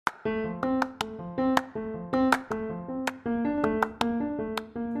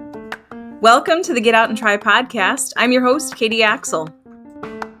Welcome to the Get Out and Try podcast. I'm your host, Katie Axel.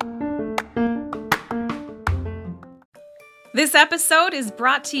 This episode is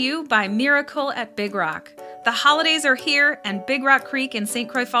brought to you by Miracle at Big Rock. The holidays are here, and Big Rock Creek in St.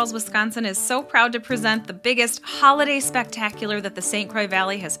 Croix Falls, Wisconsin is so proud to present the biggest holiday spectacular that the St. Croix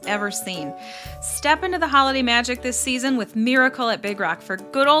Valley has ever seen. Step into the holiday magic this season with Miracle at Big Rock for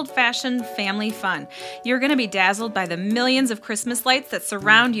good old-fashioned family fun. You're going to be dazzled by the millions of Christmas lights that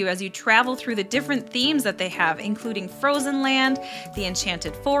surround you as you travel through the different themes that they have, including Frozen Land, the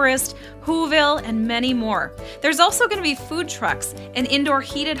Enchanted Forest, Whoville, and many more. There's also going to be food trucks, an indoor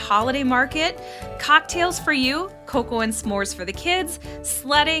heated holiday market, cocktails for you, cocoa and s'mores for the kids,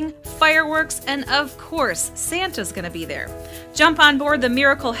 sledding, fireworks, and of course, Santa's gonna be there. Jump on board the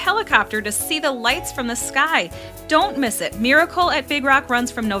Miracle helicopter to see the lights from the sky. Don't miss it. Miracle at Big Rock runs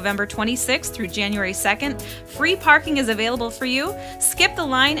from November 26th through January 2nd. Free parking is available for you. Skip the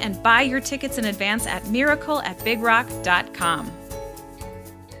line and buy your tickets in advance at miracleatbigrock.com.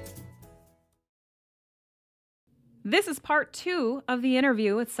 This is part 2 of the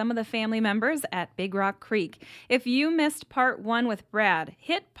interview with some of the family members at Big Rock Creek. If you missed part 1 with Brad,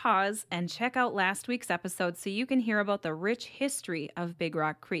 hit pause and check out last week's episode so you can hear about the rich history of Big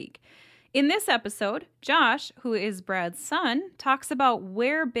Rock Creek. In this episode, Josh, who is Brad's son, talks about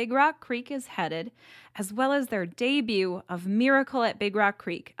where Big Rock Creek is headed, as well as their debut of Miracle at Big Rock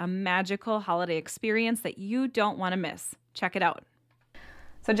Creek, a magical holiday experience that you don't want to miss. Check it out.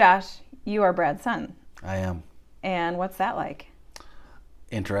 So Josh, you are Brad's son. I am. And what's that like?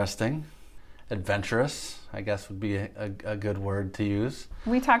 Interesting. Adventurous, I guess would be a good word to use.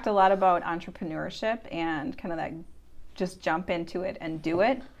 We talked a lot about entrepreneurship and kind of that just jump into it and do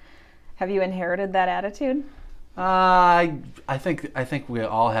it. Have you inherited that attitude? I think we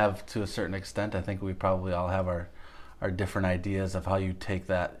all have to a certain extent. I think we probably all have our different ideas of how you take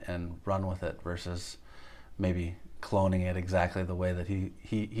that and run with it versus maybe cloning it exactly the way that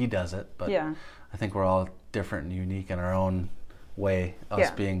he does it. But yeah. I think we're all different and unique in our own way, us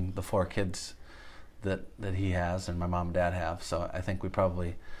being the 4 kids that he has and my mom and dad have. So I think we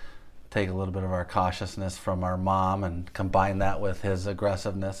probably take a little bit of our cautiousness from our mom and combine that with his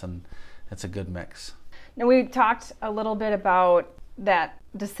aggressiveness, and it's a good mix. Now, we talked a little bit about that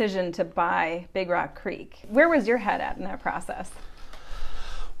decision to buy Big Rock Creek. Where was your head at in that process?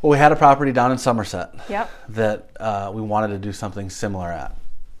 Well, we had a property down in Somerset that we wanted to do something similar at.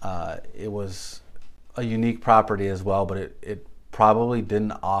 It was a unique property as well, but it probably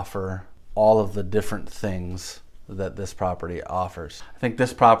didn't offer all of the different things that this property offers. I think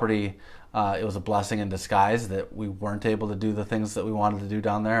this property, it was a blessing in disguise that we weren't able to do the things that we wanted to do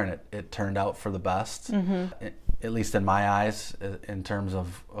down there, and it turned out for the best, at least in my eyes, in terms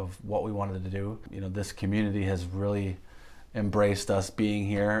of what we wanted to do. You know, this community has really embraced us being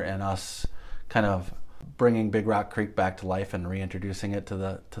here and us kind of bringing Big Rock Creek back to life and reintroducing it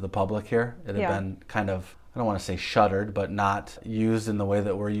to the public here. It had been kind of, I don't want to say shuttered, but not used in the way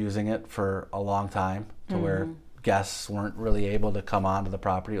that we're using it for a long time, to where guests weren't really able to come onto the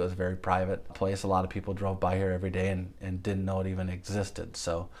property. It was a very private place. A lot of people drove by here every day and didn't know it even existed.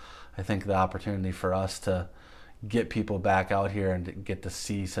 So I think the opportunity for us to get people back out here and to get to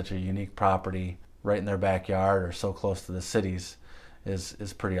see such a unique property right in their backyard or so close to the cities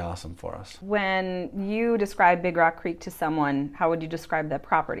is pretty awesome for us. When you describe Big Rock Creek to someone, how would you describe the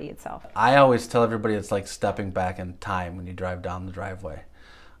property itself? I always tell everybody it's like stepping back in time when you drive down the driveway.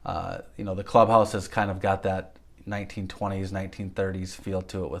 The clubhouse has kind of got that 1920s, 1930s feel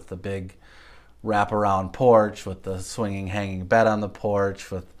to it, with the big wraparound porch, with the swinging hanging bed on the porch,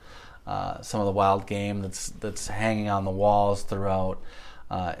 with some of the wild game that's hanging on the walls throughout.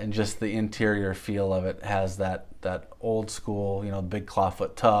 And just the interior feel of it has that old school, big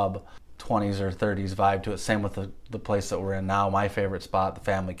clawfoot tub, 20s or 30s vibe to it. Same with the place that we're in now, my favorite spot, the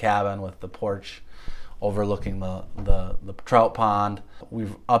family cabin with the porch overlooking the trout pond.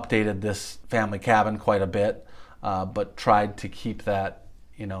 We've updated this family cabin quite a bit, but tried to keep that,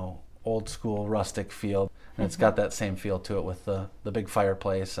 old school rustic feel. And it's got that same feel to it with the big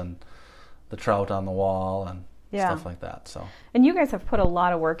fireplace and the trout on the wall and stuff like that. So, and you guys have put a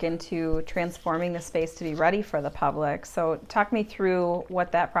lot of work into transforming the space to be ready for the public. So talk me through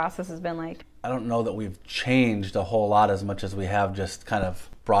what that process has been like. I don't know that we've changed a whole lot as much as we have just kind of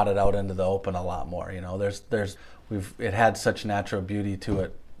brought it out into the open a lot more. It had such natural beauty to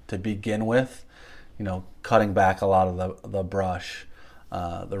it to begin with. Cutting back a lot of the brush,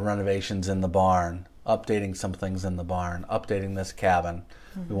 the renovations in the barn, updating some things in the barn, updating this cabin.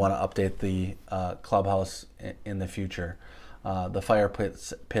 We want to update the clubhouse in the future. The fire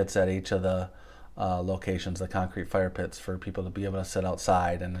pits at each of the locations, the concrete fire pits, for people to be able to sit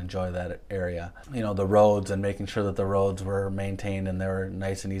outside and enjoy that area. You know, the roads, and making sure that the roads were maintained and they were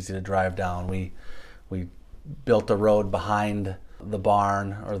nice and easy to drive down. We built a road behind the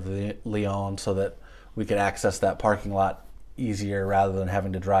barn or the Leon so that we could access that parking lot easier rather than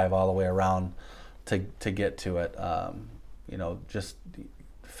having to drive all the way around to get to it. You know, just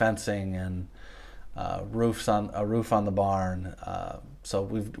fencing and a roof on the barn. So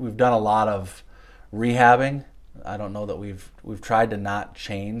we've done a lot of rehabbing. I don't know that we've tried to not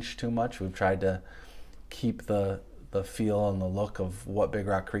change too much. We've tried to keep the feel and the look of what Big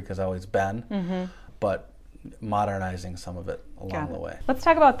Rock Creek has always been, but modernizing some of it along the way. Let's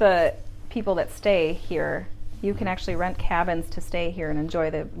talk about the people that stay here. You can actually rent cabins to stay here and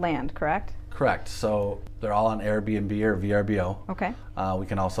enjoy the land, correct? Correct. So they're all on Airbnb or VRBO. Okay. We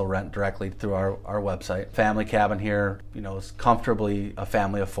can also rent directly through our website. Family cabin here, you know, is comfortably, a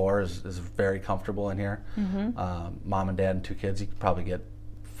family of four is very comfortable in here. Mom and dad and 2 kids. You could probably get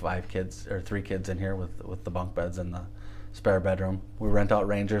 5 kids or 3 kids in here with the bunk beds and the spare bedroom. We rent out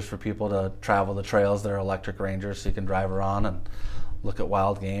Rangers for people to travel the trails. They're electric Rangers, so you can drive around and look at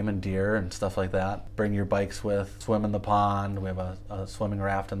wild game and deer and stuff like that. Bring your bikes with, swim in the pond. We have a swimming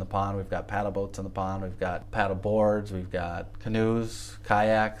raft in the pond. We've got paddle boats in the pond. We've got paddle boards. We've got canoes,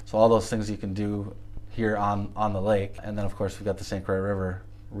 kayak. So all those things you can do here on the lake. And then of course we've got the St. Croix River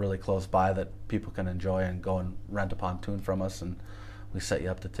really close by that people can enjoy and go and rent a pontoon from us, and we set you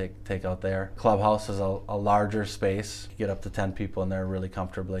up to take out there. Clubhouse is a larger space. You get up to 10 people in there really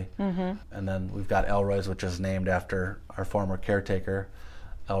comfortably. And then we've got Elroy's, which is named after our former caretaker,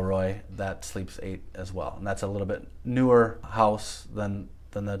 Elroy. That sleeps 8 as well. And that's a little bit newer house than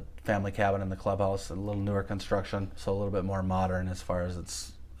the family cabin and the clubhouse, a little newer construction, so a little bit more modern as far as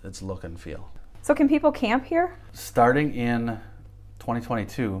its look and feel. So can people camp here? Starting in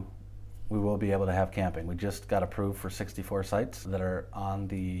 2022, we will be able to have camping. We just got approved for 64 sites that are on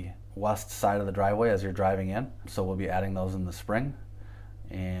the west side of the driveway as you're driving in. So we'll be adding those in the spring,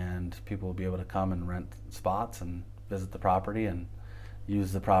 and people will be able to come and rent spots and visit the property and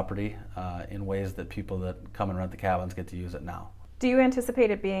use the property in ways that people that come and rent the cabins get to use it now. Do you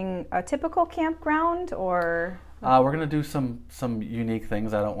anticipate it being a typical campground, or? We're going to do some unique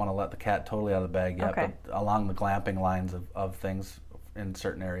things. I don't want to let the cat totally out of the bag yet, Okay. but along the glamping lines of things in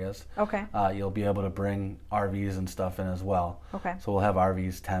certain areas. Okay. You'll be able to bring RVs and stuff in as well. Okay. So we'll have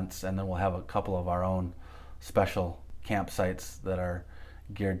RVs, tents, and then we'll have a couple of our own special campsites that are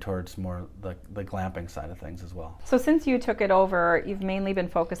geared towards more the glamping side of things as well. So since you took it over, you've mainly been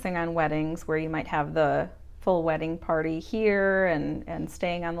focusing on weddings, where you might have the full wedding party here and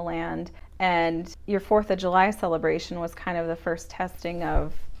staying on the land. And your 4th of July celebration was kind of the first testing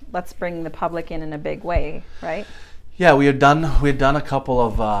of, let's bring the public in a big way, right? Yeah, we had done a couple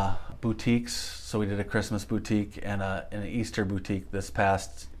of boutiques. So we did a Christmas boutique and an Easter boutique this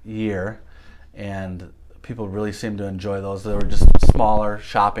past year, and people really seemed to enjoy those. They were just smaller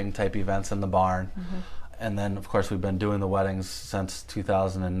shopping type events in the barn. And then of course we've been doing the weddings since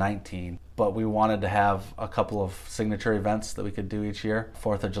 2019, but we wanted to have a couple of signature events that we could do each year.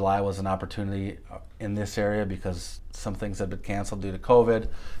 4th of July was an opportunity in this area because some things had been canceled due to COVID.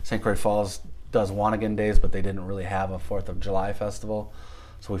 St. Croix Falls does Wanigan Days, but they didn't really have a 4th of July festival.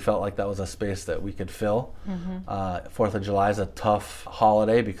 So we felt like that was a space that we could fill. 4th of July is a tough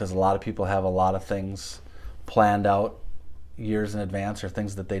holiday because a lot of people have a lot of things planned out years in advance, or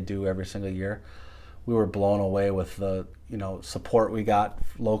things that they do every single year. We were blown away with the support we got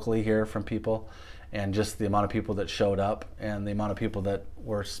locally here from people, and just the amount of people that showed up and the amount of people that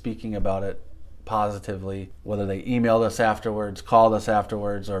were speaking about it positively, whether they emailed us afterwards, called us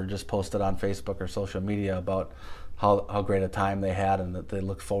afterwards, or just posted on Facebook or social media about how great a time they had and that they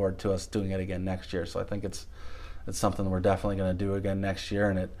look forward to us doing it again next year. So I think it's something we're definitely going to do again next year,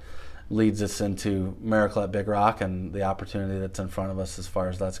 and it leads us into Miracle at Big Rock and the opportunity that's in front of us as far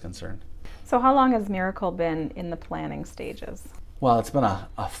as that's concerned. So how long has Miracle been in the planning stages? Well, it's been a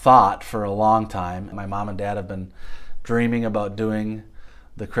thought for a long time. My mom and dad have been dreaming about doing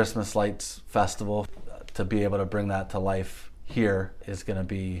the Christmas Lights Festival. To be able to bring that to life here is going to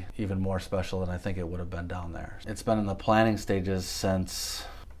be even more special than I think it would have been down there. It's been in the planning stages since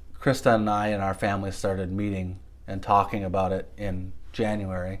Krista and I and our family started meeting and talking about it in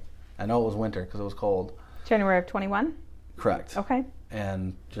January. I know it was winter because it was cold. January of 21? Correct. Okay.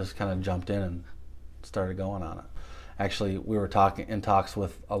 And just kind of jumped in and started going on it. Actually, we were in talks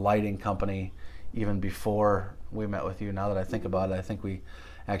with a lighting company even before we met with you. Now that I think about it, I think we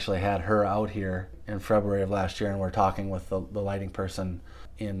actually had her out here in February of last year, and we're talking with the lighting person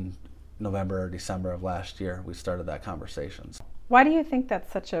in November or December of last year. We started that conversation. Why do you think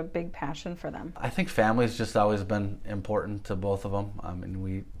that's such a big passion for them? I think family's just always been important to both of them. I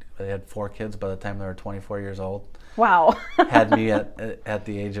mean, they had 4 kids by the time they were 24 years old. Wow. Had me at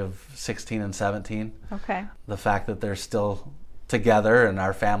the age of 16 and 17. Okay. The fact that they're still together and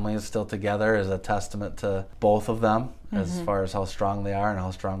our family is still together is a testament to both of them, as far as how strong they are and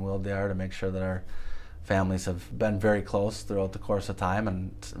how strong-willed they are to make sure that our families have been very close throughout the course of time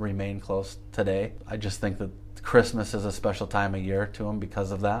and remain close today. I just think that Christmas is a special time of year to them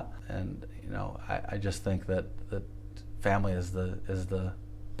because of that. And, I just think that family is the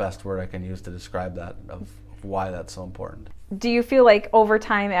best word I can use to describe that, of why that's so important. Do you feel like over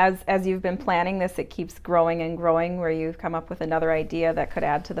time, as you've been planning this, it keeps growing and growing, where you've come up with another idea that could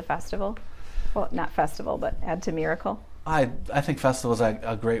add to the festival? Well, not festival, but add to Miracle? I think festival is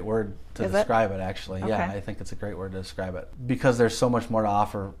a great word to describe it, actually. Okay. Yeah, I think it's a great word to describe it. Because there's so much more to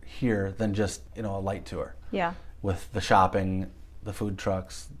offer here than just, a light tour. Yeah. With the shopping, the food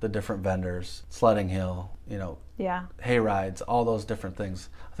trucks, the different vendors, sledding hill, Yeah. hay rides, all those different things.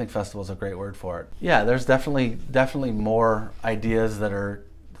 I think festival is a great word for it. Yeah, there's definitely more ideas that are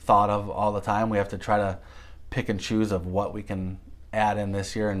thought of all the time. We have to try to pick and choose of what we can add in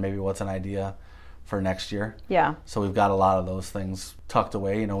this year and maybe what's an idea for next year. Yeah. So we've got a lot of those things tucked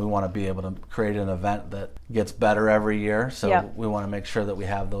away. We want to be able to create an event that gets better every year. So we want to make sure that we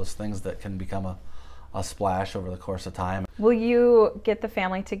have those things that can become a splash over the course of time. Will you get the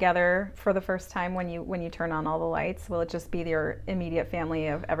family together for the first time when you turn on all the lights? Will it just be your immediate family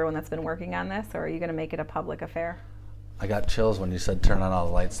of everyone that's been working on this, or are you going to make it a public affair? I got chills when you said turn on all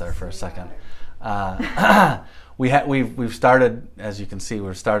the lights there for a second. We've started, as you can see,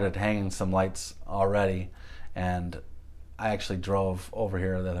 we've started hanging some lights already, and I actually drove over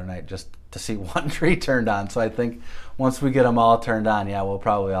here the other night just to see one tree turned on. So I think once we get them all turned on, we'll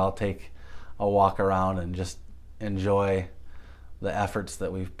probably all take a walk around and just enjoy the efforts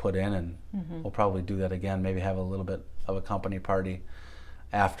that we've put in, and we'll probably do that again, maybe have a little bit of a company party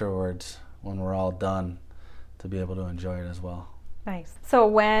afterwards when we're all done to be able to enjoy it as well. Nice. So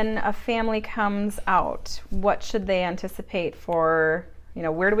when a family comes out, what should they anticipate for,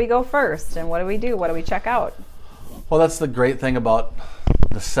 where do we go first and what do we do? What do we check out? Well, that's the great thing about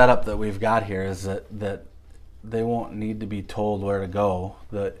the setup that we've got here, is that they won't need to be told where to go.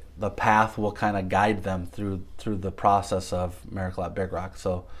 The path will kind of guide them through the process of Miracle at Big Rock.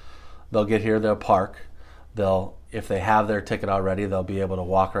 So they'll get here, they'll park. If they have their ticket already, they'll be able to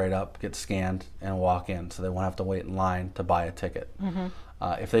walk right up, get scanned, and walk in. So they won't have to wait in line to buy a ticket.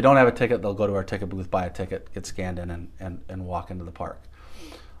 If they don't have a ticket, they'll go to our ticket booth, buy a ticket, get scanned in, and walk into the park.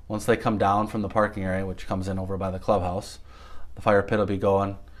 Once they come down from the parking area, which comes in over by the clubhouse, the fire pit will be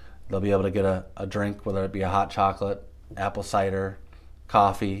going. They'll be able to get a drink, whether it be a hot chocolate, apple cider,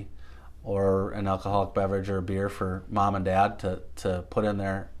 coffee, or an alcoholic beverage or beer for mom and dad to put in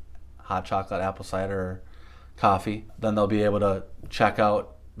their hot chocolate, apple cider, or coffee. Then they'll be able to check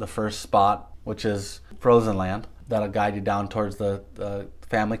out the first spot, which is Frozen Land. That'll guide you down towards the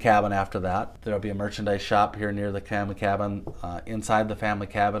family cabin after that. There'll be a merchandise shop here near the family cabin. Inside the family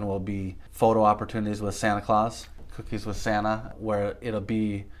cabin will be photo opportunities with Santa Claus, Cookies with Santa, where it'll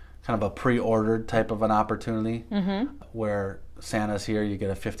be kind of a pre-ordered type of an opportunity, where Santa's here. You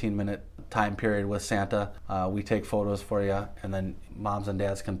get a 15-minute time period with Santa. We take photos for you, and then moms and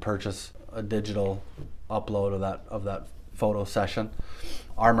dads can purchase a digital upload of that photo session.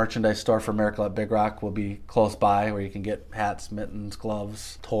 Our merchandise store for Miracle at Big Rock will be close by, where you can get hats, mittens,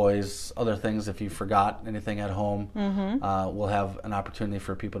 gloves, toys, other things. If you forgot anything at home, we'll have an opportunity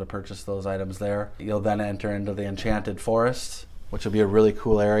for people to purchase those items there. You'll then enter into the Enchanted Forest, which will be a really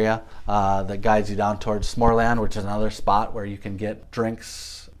cool area that guides you down towards S'moreland, which is another spot where you can get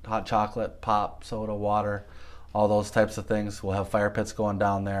drinks, hot chocolate, pop, soda, water, all those types of things. We'll have fire pits going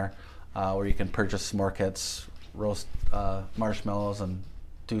down there where you can purchase s'more kits, roast marshmallows, and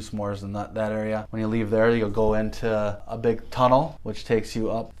do s'mores in that area. When you leave there, you'll go into a big tunnel, which takes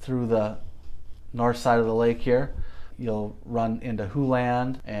you up through the north side of the lake here. You'll run into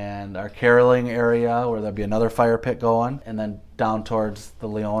Hooland and our caroling area, where there'll be another fire pit going, and then down towards the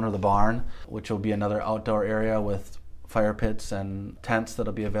Leon, or the barn, which will be another outdoor area with fire pits and tents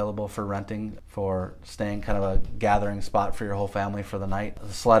that'll be available for renting, for staying, kind of a gathering spot for your whole family for the night.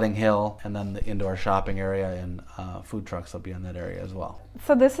 The sledding hill, and then the indoor shopping area, and food trucks will be in that area as well.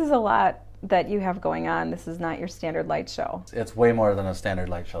 So this is a lot that you have going on. This is not your standard light show. It's way more than a standard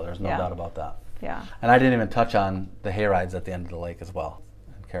light show. There's no doubt about that. Yeah. And I didn't even touch on the hay rides at the end of the lake as well,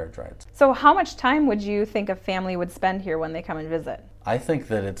 and carriage rides. So how much time would you think a family would spend here when they come and visit? I think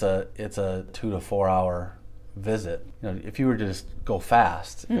that it's a 2 to 4 hour visit. If you were to just go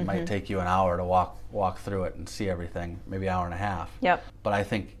fast, it might take you an hour to walk through it and see everything, maybe an hour and a half. Yep. But I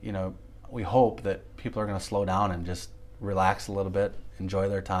think, we hope that people are going to slow down and just relax a little bit, enjoy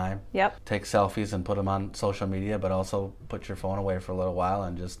their time. Yep. Take selfies and put them on social media, but also put your phone away for a little while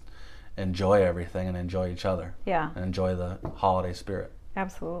and just enjoy everything and enjoy each other. Yeah. And enjoy the holiday spirit.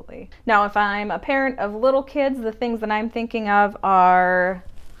 Absolutely. Now, if I'm a parent of little kids, the things that I'm thinking of are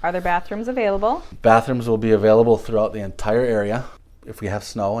there bathrooms available? Bathrooms will be available throughout the entire area. If we have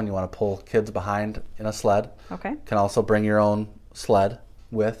snow and you want to pull kids behind in a sled, okay. You can also bring your own sled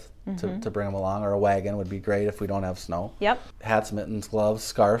to bring them along, or a wagon would be great if we don't have snow. Yep. Hats, mittens, gloves,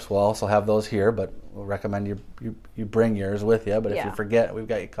 scarves, we'll also have those here, but we'll recommend you bring yours with you. But if you forget, we've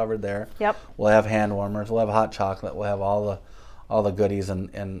got you covered there. Yep. We'll have hand warmers, we'll have hot chocolate, we'll have all the goodies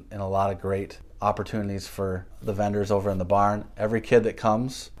and a lot of great opportunities for the vendors over in the barn. Every kid that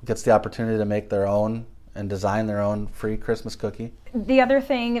comes gets the opportunity to make their own and design their own free Christmas cookie. The other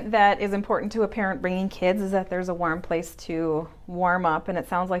thing that is important to a parent bringing kids is that there's a warm place to warm up, and it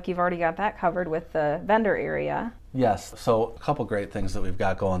sounds like you've already got that covered with the vendor area. Yes, so a couple great things that we've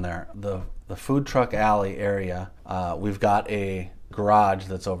got going there. The food truck alley area, we've got a garage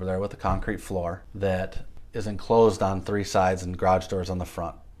that's over there with a concrete floor that is enclosed on 3 sides and garage doors on the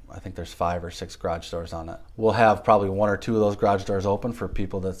front. I think there's 5 or 6 garage doors on it. We'll have probably 1 or 2 of those garage doors open for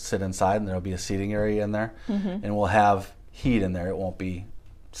people that sit inside, and there'll be a seating area in there. And we'll have heat in there. It won't be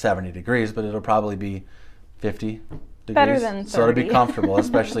 70 degrees, but it'll probably be 50 degrees. Better than 30. So it'll be comfortable,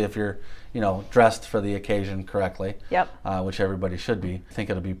 especially if you're, dressed for the occasion correctly. Yep. Which everybody should be. I think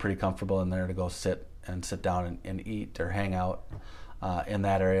it'll be pretty comfortable in there to go sit down and eat or hang out in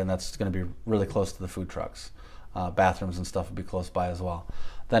that area, and that's going to be really close to the food trucks. Bathrooms and stuff will be close by as well.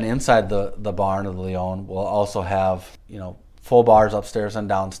 Then inside the barn of the Leone, we'll also have, full bars upstairs and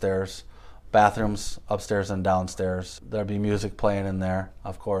downstairs, bathrooms upstairs and downstairs. There'll be music playing in there,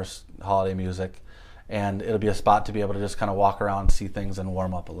 of course, holiday music. And it'll be a spot to be able to just kind of walk around, see things, and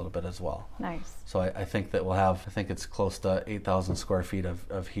warm up a little bit as well. Nice. So I think that we'll have, it's close to 8,000 square feet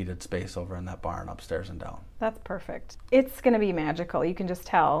of heated space over in that barn upstairs and down. That's perfect. It's going to be magical. You can just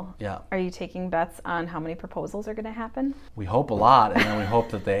tell. Yeah. Are you taking bets on how many proposals are going to happen? We hope a lot, and then we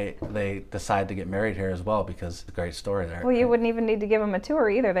hope that they decide to get married here as well, because it's a great story there. Well, you wouldn't even need to give them a tour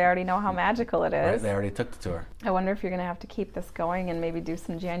either. They already know how magical it is. Right, they already took the tour. I wonder if you're going to have to keep this going and maybe do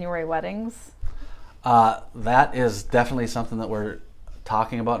some January weddings. That is definitely something that we're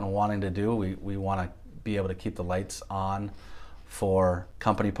talking about and wanting to do. We want to be able to keep the lights on for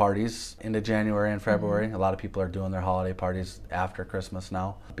company parties into January and February. A lot of people are doing their holiday parties after Christmas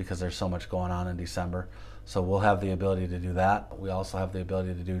now because there's so much going on in December. So we'll have the ability to do that. We also have the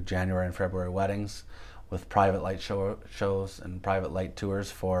ability to do January and February weddings with private light shows and private light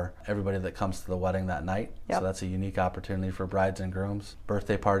tours for everybody that comes to the wedding that night. Yep. So that's a unique opportunity for brides and grooms.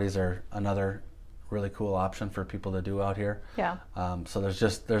 Birthday parties are another really cool option for people to do out here. Yeah. So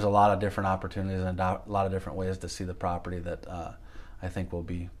there's a lot of different opportunities and a lot of different ways to see the property that I think we'll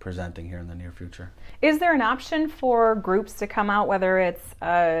be presenting here in the near future. Is there an option for groups to come out, whether it's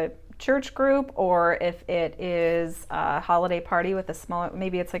a church group or if it is a holiday party with a small,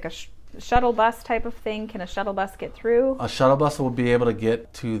 maybe it's like a shuttle bus type of thing? Can a shuttle bus get through? A shuttle bus will be able to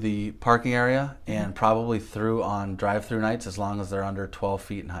get to the parking area and probably through on drive-through nights as long as they're under 12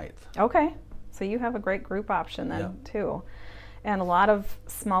 feet in height. Okay. So you have a great group option then too. And a lot of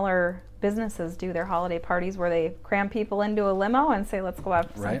smaller businesses do their holiday parties where they cram people into a limo and say, let's go have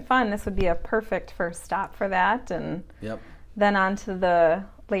some fun. This would be a perfect first stop for that. And then on to the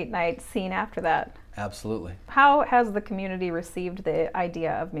late night scene after that. Absolutely. How has the community received the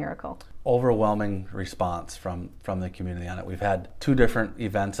idea of Miracle? Overwhelming response from the community on it. We've had 2 different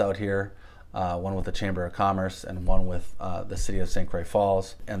events out here. One with the Chamber of Commerce and one with the city of St. Croix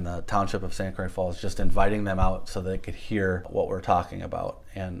Falls and the township of St. Croix Falls, just inviting them out so they could hear what we're talking about.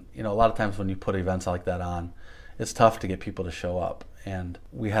 And a lot of times when you put events like that on, it's tough to get people to show up. And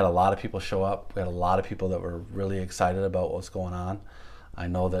we had a lot of people show up. We had a lot of people that were really excited about what's going on. I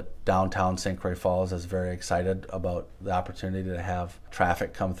know that downtown St. Croix Falls is very excited about the opportunity to have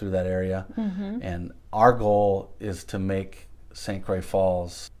traffic come through that area. And our goal is to make St. Croix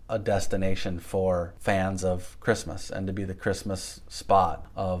Falls a destination for fans of Christmas and to be the Christmas spot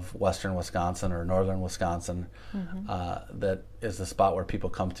of western Wisconsin or northern Wisconsin. That is the spot where people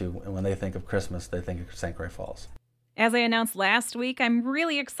come to, and when they think of Christmas, they think of St. Croix Falls. As I announced last week, I'm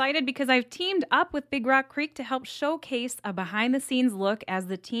really excited because I've teamed up with Big Rock Creek to help showcase a behind-the-scenes look as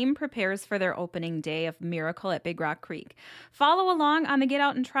the team prepares for their opening day of Miracle at Big Rock Creek. Follow along on the Get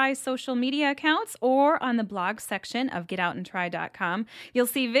Out and Try social media accounts or on the blog section of getoutandtry.com. You'll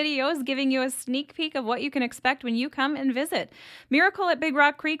see videos giving you a sneak peek of what you can expect when you come and visit. Miracle at Big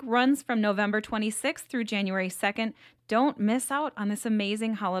Rock Creek runs from November 26th through January 2nd. Don't miss out on this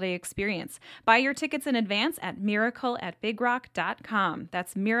amazing holiday experience. Buy your tickets in advance at miracleatbigrock.com.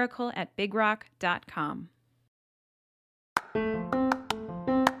 That's miracleatbigrock.com.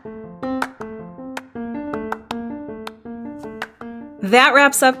 That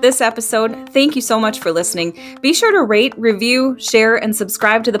wraps up this episode. Thank you so much for listening. Be sure to rate, review, share, and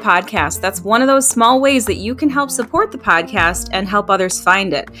subscribe to the podcast. That's one of those small ways that you can help support the podcast and help others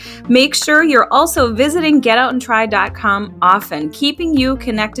find it. Make sure you're also visiting getoutandtry.com often, keeping you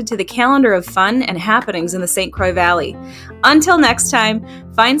connected to the calendar of fun and happenings in the St. Croix Valley. Until next time,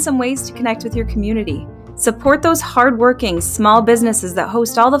 find some ways to connect with your community. Support those hardworking small businesses that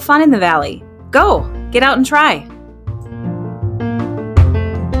host all the fun in the valley. Go, get out and try.